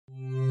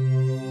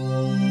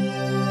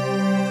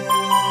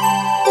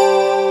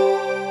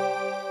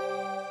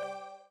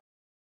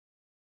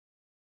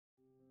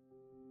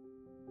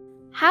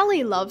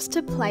Hallie loves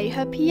to play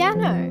her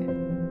piano.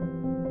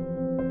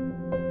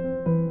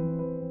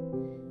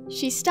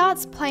 She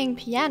starts playing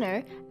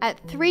piano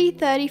at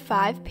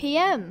 3:35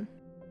 p.m.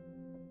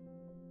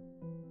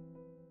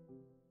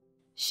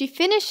 She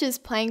finishes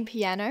playing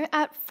piano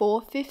at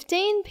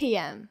 4:15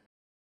 p.m.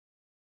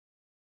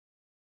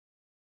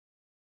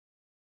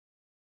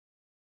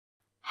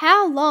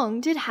 How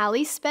long did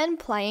Hallie spend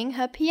playing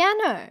her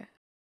piano?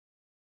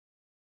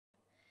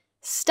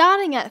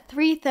 Starting at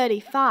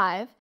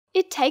 3:35,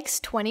 it takes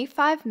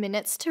 25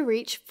 minutes to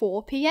reach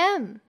 4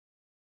 p.m.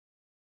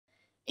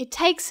 It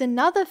takes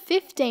another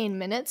 15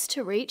 minutes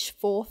to reach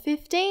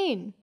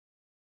 4:15.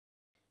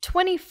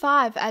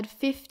 25 add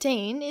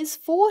 15 is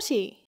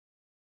 40.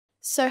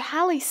 So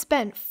Hallie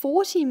spent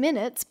 40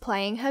 minutes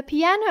playing her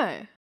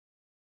piano.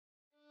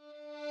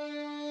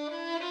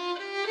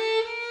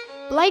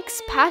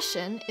 Blake's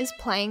passion is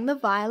playing the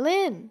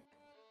violin.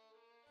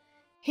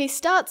 He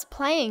starts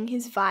playing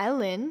his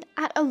violin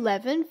at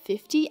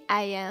 11:50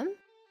 a.m.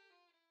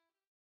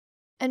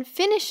 and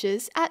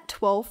finishes at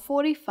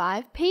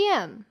 12:45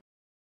 p.m.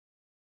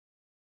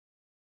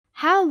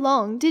 How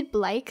long did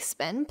Blake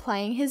spend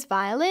playing his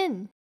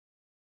violin?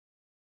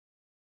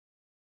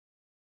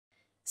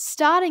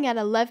 Starting at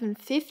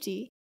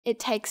 11:50, it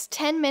takes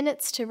 10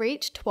 minutes to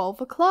reach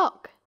 12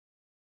 o'clock.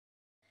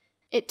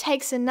 It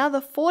takes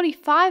another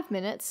 45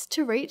 minutes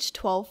to reach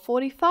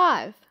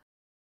 12:45.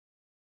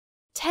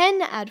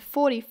 10 add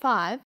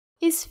 45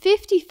 is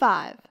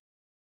 55.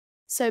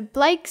 So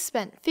Blake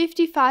spent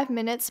 55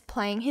 minutes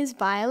playing his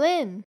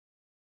violin.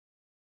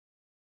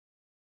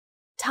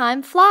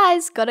 Time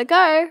flies, gotta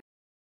go!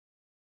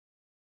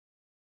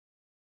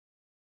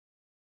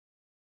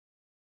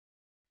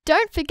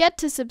 Don't forget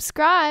to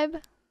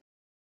subscribe!